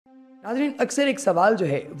नाज़रीन, अक्सर एक सवाल जो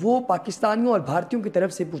है वो पाकिस्तानियों और भारतीयों की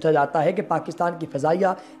तरफ से पूछा जाता है कि पाकिस्तान की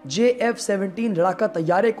फ़ज़ाइया JF-17 लड़ाका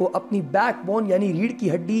तैयारे को अपनी बैकबोन यानी रीढ़ की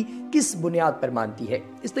हड्डी किस बुनियाद पर मानती है।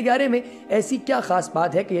 इस तैयारे में ऐसी क्या खास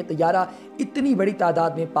बात है कि यह तैयारा इतनी बड़ी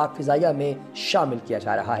तादाद में पाक फ़ज़ाइया में शामिल किया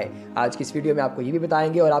जा रहा है। आज की इस वीडियो में आपको ये भी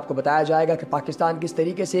बताएंगे और आपको बताया जाएगा कि पाकिस्तान किस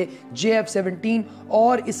तरीके से JF-17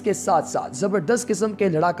 और इसके साथ साथ ज़बरदस्त किस्म के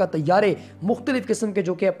लड़ाका तैयारे मुख्तलिफ किस्म के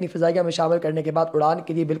जो कि अपनी फ़ज़ाइया में शामिल करने के बाद उड़ान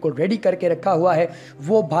के लिए बिल्कुल रेडी करके रखा हुआ है,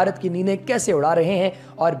 वो भारत की नींदें कैसे उड़ा रहे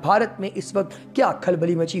हैं और भारत में इस वक्त क्या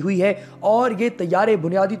खलबली मची हुई है और ये तैयारे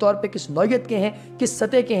बुनियादी तौर पे किस नौयत के हैं, किस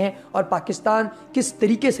सतह के हैं और पाकिस्तान किस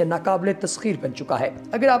तरीके से नाकाबिले तस्खीर बन चुका है।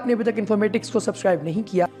 अगर आपने अभी तक इन्फॉर्मेटिक्स को सब्सक्राइब नहीं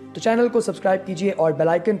किया तो चैनल को सब्सक्राइब कीजिए और बेल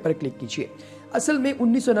आइकन पर क्लिक कीजिए। असल में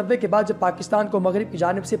 1990 के बाद जब पाकिस्तान को मगरिब की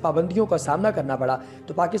जानिब से पाबंदियों का सामना करना पड़ा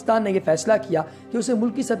तो पाकिस्तान ने यह फैसला किया कि उसे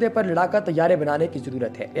मुल्की सतह पर लड़ाका तैयारे बनाने की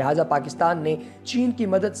ज़रूरत है। लिहाजा पाकिस्तान ने चीन की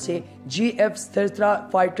मदद से JF-17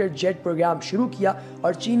 फाइटर जेट प्रोग्राम शुरू किया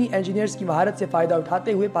और चीनी इंजीनियर्स की महारत से फ़ायदा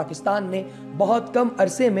उठाते हुए पाकिस्तान ने बहुत कम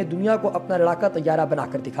अरसे में दुनिया को अपना लड़ाका तैयारा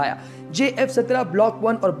बनाकर दिखाया। JF-17 ब्लॉक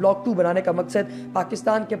 1 और ब्लॉक 2 बनाने का मकसद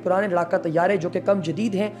पाकिस्तान के पुराने लड़ाका तैयारे जो कि कम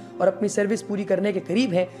जदीद हैं और अपनी सर्विस पूरी करने के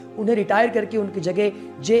करीब हैं, उन्हें रिटायर करके उनकी जगह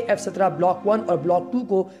JF-17 ब्लॉक 1 और ब्लॉक 2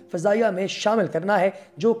 को फ़ज़ाइया में शामिल करना है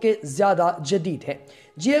जो कि ज़्यादा जदीद है।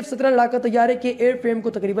 JF-17 लड़ाका तैयारे के एयर फ्रेम को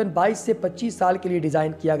तकरीबन 22 से 25 साल के लिए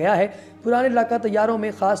डिज़ाइन किया गया है। पुराने लड़ाका तैयारों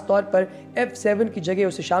में ख़ास तौर पर F7 की जगह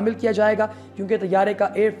उसे शामिल किया जाएगा क्योंकि तैयारे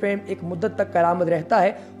का एयर फ्रेम एक मुद्दत तक करामद रहता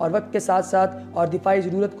है और वक्त के साथ साथ और दिफाई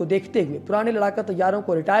ज़रूरत को देखते हुए पुराने लड़ाका तैयारों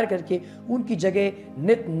को रिटायर करके उनकी जगह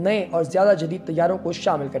नित नए और ज़्यादा जदीद तैयारों को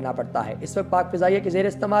शामिल करना पड़ता है। इस वक्त पाक फ़ज़ाइया के ज़ेर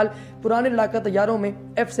इस्तेमाल पुराने लड़ाका तैयारों में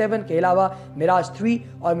F7 के अलावा मिराज 3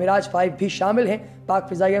 और मिराज 5 भी शामिल हैं। पाक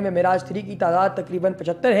फ़ज़ाइया में मिराज 3 की तादाद तकरीबन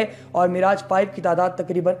 75 है और मिराज 5 की तादाद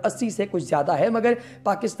तकरीबन 80 से कुछ ज़्यादा है, मगर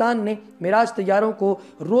पाकिस्तान ने मिराज तैयारों को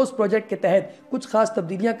रोज़ प्रोजेक्ट के तहत कुछ खास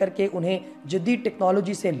तब्दीलियां करके उन्हें जदीद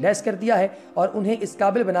टेक्नोलॉजी से लैस कर दिया है और उन्हें इस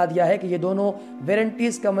काबिल बना दिया है कि ये दोनों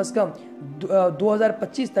वारंटीज़ कम अज़ कम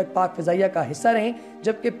 2025 तक पाक फ़ज़ाइया का हिस्सा रहें,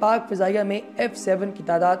 जबकि पाक फ़ज़ाइया में F7 की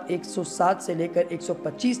तादाद 107 से लेकर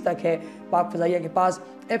 125 तक है। पाक फ़ज़ाइया के पास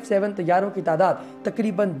F7 तैयारों की तादाद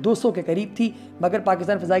तकरीबन 200 के करीब थी, मगर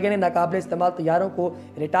पाकिस्तान फ़ज़ाइया ने नाकाबिले इस्तेमाल तैयारों को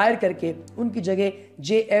रिटायर करके उनकी जगह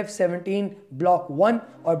JF-17 ब्लॉक 1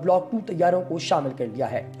 और ब्लॉक 2 तैयारों को शामिल कर लिया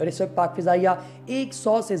है और इस वक्त पाक फ़ज़ाइया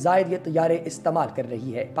 100 से ज़ायद ये तैयारे इस्तेमाल कर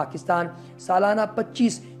रही है। पाकिस्तान सालाना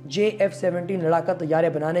 25 JF-17 लड़ाका तैयारे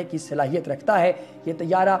बनाने की सलाहियत रखता है। ये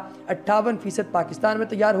तैयारा 58% पाकिस्तान में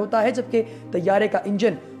तैयार होता है, जबकि तैयारे का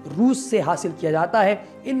इंजन रूस से हासिल किया जाता है।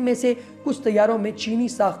 इनमें से कुछ तैयारों में चीनी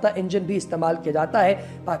साख्ता इंजन भी इस्तेमाल किया जाता है।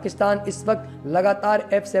 पाकिस्तान इस वक्त लगातार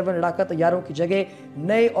F7 लड़ाका तैयारों की जगह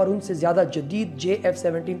नए और उनसे ज़्यादा जदीद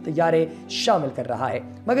JF-17 तैयारे शामिल कर रहा है,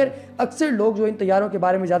 मगर अक्सर लोग जो इन तैयारों के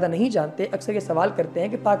बारे में ज़्यादा नहीं जानते अक्सर ये सवाल करते हैं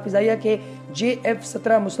कि पाक फ़ज़ाइया के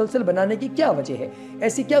JF-17 मुसलसल बनाने की क्या वजह है,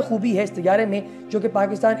 ऐसी क्या खूबी है इस तैयारे में जो कि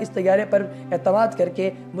पाकिस्तान इस तैयारे पर एतमाद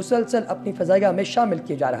करके मुसलसल अपनी फ़ज़ाइया में शामिल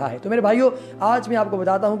किया जा रहा है। तो मेरे भाइयों, आज मैं आपको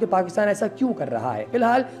बताता हूँ कि पाकिस्तान ऐसा क्यों कर रहा है।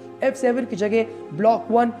 फिलहाल F7 की जगह ब्लॉक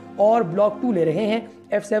 1 और ब्लॉक 2 ले रहे हैं।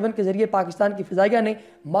 F7 के जरिए पाकिस्तान की फ़ज़ाइया ने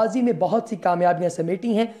माजी में बहुत सी कामयाबियां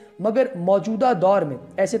समेटी हैं, मगर मौजूदा दौर में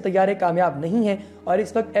ऐसे तैयारे कामयाब नहीं हैं और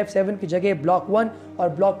इस वक्त F7 की जगह ब्लॉक 1 और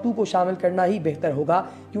ब्लॉक 2 को शामिल करना ही बेहतर होगा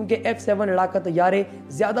क्योंकि F7 लड़ाका तैयारे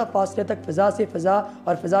ज़्यादा फासले तक फ़ज़ा से फ़ज़ा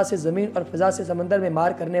और फ़ज़ा से ज़मीन और फ़ज़ा से समंदर में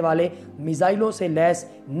मार करने वाले मिसाइलों से लैस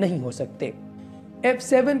नहीं हो सकते।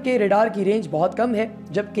 F7 के रेडार की रेंज बहुत कम है,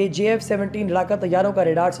 जबकि JF-17 लड़ाका तैयारों का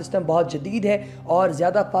रेडार सिस्टम बहुत जदीद है और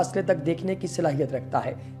ज़्यादा फासले तक देखने की सलाहियत रखता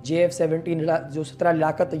है। JF-17 जो 17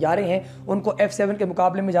 लड़ाका तैयारे हैं उनको F7 के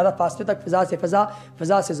मुकाबले में ज़्यादा फासले तक फ़ज़ा से फ़ज़ा,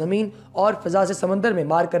 फ़ज़ा से ज़मीन और फ़ज़ा से समंदर में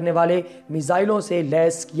मार करने वाले मिसाइलों से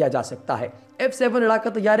लैस किया जा सकता है। F7 लड़ाका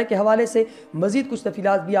तैयारे के हवाले से मज़ीद कुछ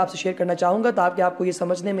तफ़सीलात भी आपसे शेयर करना चाहूँगा ताकि आपको ये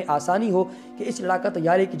समझने में आसानी हो कि इस लड़ाका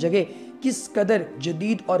तैयारे की जगह किस कदर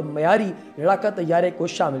जदीद और मयारी लड़ाका तैयारे को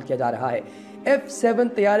शामिल किया जा रहा है। F7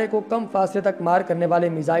 तैयारे को कम फासले तक मार करने वाले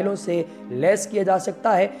मिसाइलों से लैस किया जा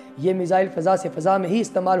सकता है। ये मिसाइल फ़ज़ा से फ़ज़ा में ही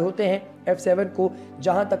इस्तेमाल होते हैं। F7 को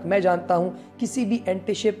जहां तक मैं जानता हूं किसी भी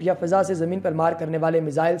एंटीशिप या फ़ज़ा से ज़मीन पर मार करने वाले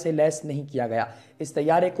मिसाइल से लैस नहीं किया गया। इस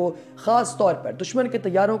तैयारे को ख़ास तौर पर दुश्मन के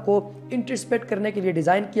तैयारों को इंटरसेप्ट करने के लिए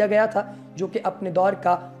डिज़ाइन किया गया था, जो कि अपने दौर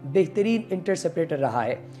का बेहतरीन इंटरसेप्टर रहा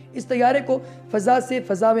है। इस तैयारे को फ़ज़ा से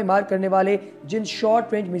फ़ज़ा में मार करने वाले जिन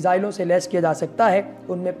शॉर्ट रेंज मिसाइलों से लैस किया जा सकता है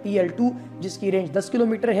उनमें PL2 जिसकी रेंज 10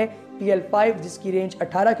 किलोमीटर है, PL5 जिसकी रेंज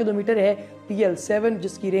 18 किलोमीटर है, PL7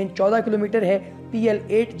 जिसकी रेंज 14 किलोमीटर है,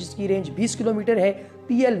 PL8 जिसकी रेंज 20 किलोमीटर है,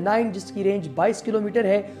 PL9 जिसकी रेंज 22 किलोमीटर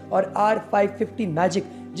है और R550 मैजिक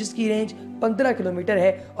जिसकी रेंज 15 किलोमीटर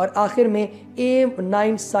है और आखिर में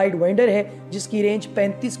AIM-9 साइड वाइंडर है जिसकी रेंज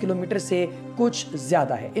 35 किलोमीटर से कुछ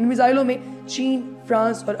ज्यादा है। इन मिसाइलों में चीन,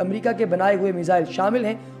 फ्रांस और अमेरिका के बनाए हुए मिसाइल शामिल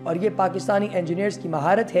हैं और ये पाकिस्तानी इंजीनियर्स की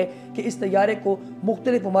महारत है कि इस तैयारे को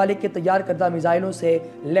मुख्तलिफ ममालिक के तैयार करदा मिसाइलों से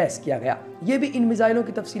लैस किया गया। ये भी इन मिसाइलों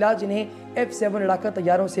की तफसीलात जिन्हें F-7 लड़ाका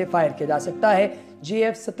तैयारों से फायर किया जा सकता है।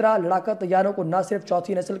 JF-17 लड़ाका तैयारों को न सिर्फ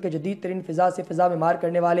चौथी नस्ल के जदीद तरीन फिजा से फिजा में मार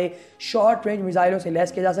करने वाले शॉर्ट रेंज मिसाइलों से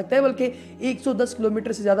लैस किया जा सकता है, बल्कि 110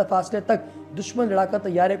 किलोमीटर से ज्यादा फासले तक दुश्मन लड़ाका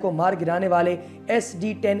तैयारे को मार गिराने वाले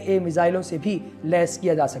SD-10A मिसाइलों से भी लैस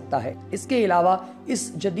किया जा सकता है। इसके अलावा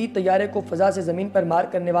इस जदीद तैयारे को फजा से जमीन पर मार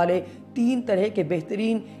करने वाले 3 तरह के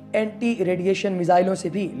बेहतरीन एंटी रेडिएशन मिसाइलों से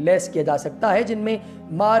भी लैस किया जा सकता है, जिनमें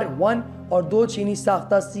मार-1 और 2 चीनी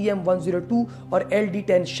साख्ता CM-102 और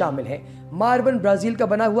LD-10 शामिल हैं। मार-1 ब्राजील का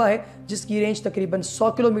बना हुआ है जिसकी रेंज तकरीबन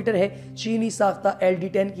 100 किलोमीटर है। चीनी साख्ता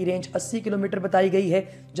LD-10 की रेंज 80 किलोमीटर बताई गई है,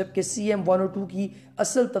 जबकि CM-102 की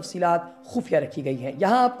असल तफसीलात खुफिया रखी गई हैं।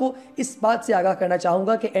 यहाँ आपको इस बात से आगाह करना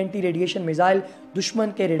चाहूँगा कि एंटी रेडिएशन मिसाइल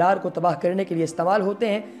दुश्मन के रेडार को तबाह करने के लिए इस्तेमाल होते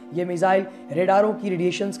हैं। ये मिसाइल रेडारों की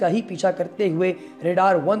रेडिएशंस का ही पीछा करते हुए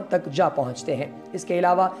रेडार 1 तक जा पहुँचते हैं। इसके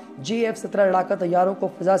अलावा JF-17 लड़ाका तैयारों को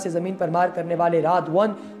फिजा से जमीन पर मार करने वाले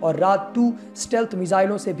रात-1 और रात-2 स्टेल्थ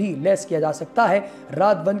मिसाइलों से भी लैस किया जा सकता है।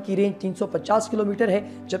 रात-1 की रेंज 350 किलोमीटर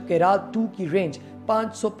है, जबकि रात-2 की रेंज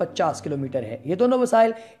 550 किलोमीटर है। ये दोनों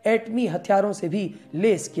मिसाइल एटमी हथियारों से भी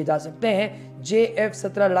लैस किए जा सकते हैं।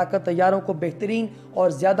 JF-17 लड़ाका तैयारों को बेहतरीन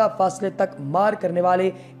और ज्यादा फासले तक मार करने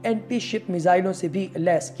वाले एंटी शिप मिसाइलों से भी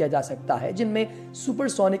लैस किया जा सकता है, जिनमें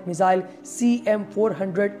सुपरसोनिक मिसाइल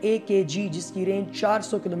CM-400AKG जिसकी रेंज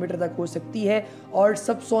 400 किलोमीटर तक हो सकती है और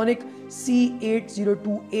सबसोनिक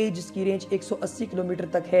C-802A जिसकी रेंज 180 किलोमीटर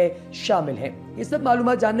तक है शामिल है। ये सब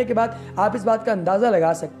मालूमात जानने के बाद आप इस बात का अंदाजा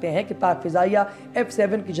लगा सकते हैं कि पाक फिजाइया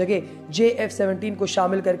F-7 की जगह JF-17 को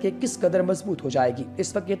शामिल करके किस कदर मजबूत हो जाएगी।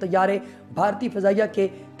 इस वक्त ये तैयारे भारतीय फिजाइया के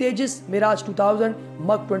तेजस, मिराज 2000,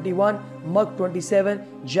 मक 21, मक 27,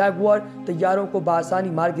 जैगुआर तैयारों को बासानी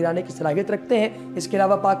मार गिराने की सलाहियत रखते हैं। इसके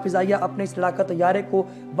अलावा पाक फिजाइया अपने इस लड़ाका तैयारे को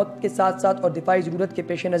वक्त के साथ साथ और दिफाई ज़रूरत के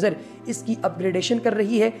पेश नज़र इसकी अपग्रेडेशन कर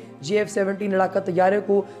रही है। JF-17 लड़ाका तैयारे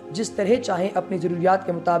को जिस तरह चाहें अपनी ज़रूरियात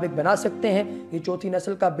के मुताबिक बना सकते हैं। ये चौथी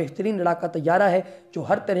नस्ल का बेहतरीन लड़ाका तैयारा है जो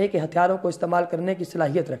हर तरह के हथियारों को इस्तेमाल करने की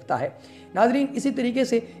सलाहियत रखता है। नाज़रीन, इसी तरीके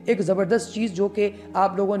से एक ज़बरदस्त चीज़ जो कि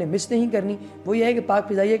आप लोगों ने मिस नहीं करनी वो ये है कि पाक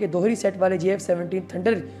फिजाइया के दोहरी सेट वाले JF-17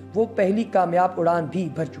 थंडर वो पहली कामयाब उड़ान भी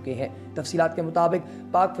भर चुके हैं। तफसीलात के मुताबिक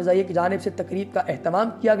पाक फिजाइया की जानिब से तकरीब का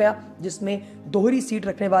एहतमाम किया गया जिसमें दोहरी सीट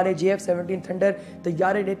रखने वाले JF-17 थंडर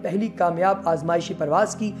तैयारे ने पहली कामयाब आजमाइशी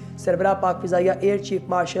परवाज की। सरबराह पाक फिजाइया एयर चीफ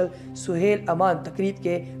मार्शल सुहेल अमान तकरीब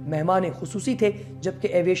के मेहमान खुसूसी थे, जबकि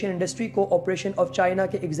एविएशन इंडस्ट्री को ऑपरेशन ऑफ चाइना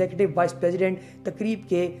के एग्जीक्यूटिव वाइस प्रेसिडेंट तकरीब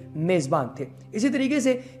के मेज़बान थे। इसी तरीके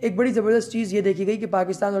से एक बड़ी ज़बरदस्त चीज़ ये देखी गई कि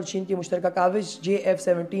पाकिस्तान और चीन की मुश्तरका काविश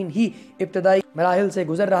JF-17 ही इब्तदाई मराहिल से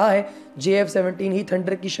गुजर रहा है। JF-17 ही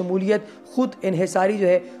थंडर की शमूलियत खुद इन्हिसारी जो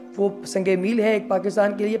है वो संगे मील है एक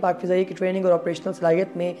पाकिस्तान के लिए। पाक फिजाई की ट्रेनिंग और ऑपरेशनल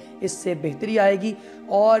सलाहियत में इससे बेहतरी आएगी।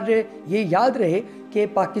 और ये याद रहे कि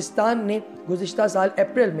पाकिस्तान ने गुज़िश्ता साल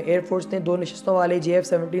अप्रैल में एयरफोर्स ने 2 नशिस्तों वाले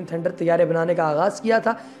JF-17 थंडर तैयारे बनाने का आगाज़ किया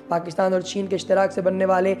था। पाकिस्तान और चीन के इश्तराक से बनने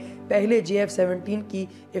वाले पहले JF-17 की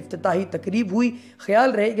इफ्तिताही तकरीब हुई।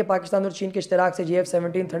 ख्याल रहे कि पाकिस्तान और चीन के इश्तराक से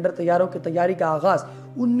JF-17 थंडर तैयारों की तैयारी का आगाज़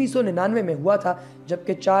 1999 में हुआ था,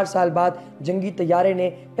 जबकि 4 साल बाद जंगी तैयारे ने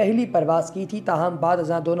पहली परवाज़ की थी। ताहम बाद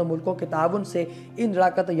अज़ां दोनों मुल्कों के ताउन से इन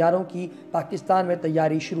लड़ाका तैयारों की पाकिस्तान में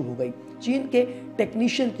तैयारी शुरू हो गई। चीन के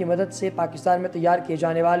टेक्नीशियन की मदद से पाकिस्तान में तैयार किए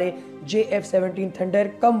जाने वाले JF-17 थंडर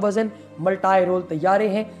कम वजन मल्टाई रोल तैयारे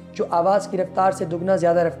हैं जो आवाज़ की रफ्तार से दुगना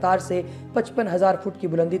ज़्यादा रफ्तार से 55,000 फुट की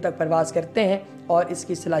बुलंदी तक परवाज़ करते हैं और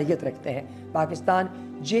इसकी सलाहियत रखते हैं। पाकिस्तान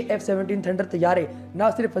JF-17 थंडर तैयारे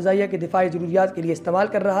न सिर्फ फ़ज़ाइया के दिफाई ज़रूरियात के लिए इस्तेमाल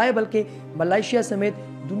कर रहा है बल्कि मलेशिया समेत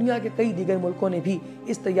दुनिया के कई दीगर मुल्कों ने भी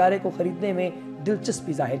इस तैयारे को ख़रीदने में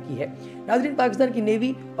दिलचस्पी जाहिर की है। नाज़रीन, पाकिस्तान की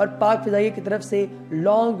नेवी और पाक फिजाइया की तरफ से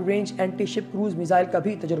long range anti ship cruise missile का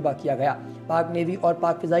भी तजुर्बा किया गया। पाक नेवी और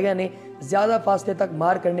पाक फिजाइया ने ज़्यादा फासले तक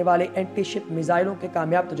मार करने वाले एंटी शिप मिसाइलों के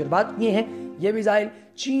कामयाब तजुर्बात किए हैं। यह मिसाइल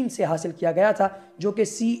चीन से हासिल किया गया था जो कि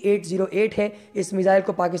C-808 है। इस मिसाइल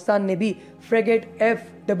को पाकिस्तान ने भी फ्रेगेट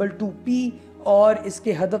F-22P اور اس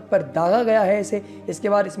کے ہدف پر داغا گیا ہے اسے۔ اس کے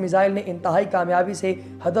بعد اس میزائل نے انتہائی کامیابی سے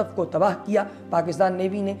ہدف کو تباہ کیا۔ پاکستان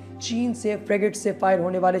نیوی نے چین سے فریگیٹ سے فائر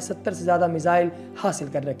ہونے والے 70 سے زیادہ میزائل حاصل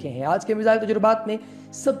کر رکھے ہیں۔ آج کے میزائل تجربات میں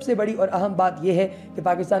سب سے بڑی اور اہم بات یہ ہے کہ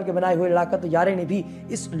پاکستان کے بنائے ہوئے لڑاکا طیارے نے بھی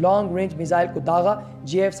اس لانگ رینج میزائل کو داغا۔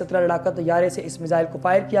 JF-17 لڑاکا طیارے سے اس میزائل کو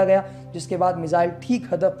فائر کیا گیا، جس کے بعد میزائل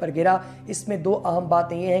ٹھیک ہدف پر گرا۔ اس میں دو اہم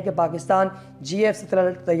باتیں یہ ہیں کہ پاکستان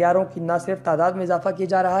JF-17 طیاروں کی نہ صرف تعداد میں اضافہ کیا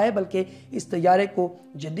جا رہا ہے بلکہ اس طیارے کو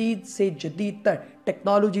جدید سے جدید تر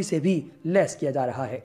ٹیکنالوجی سے بھی لیس کیا جا رہا ہے۔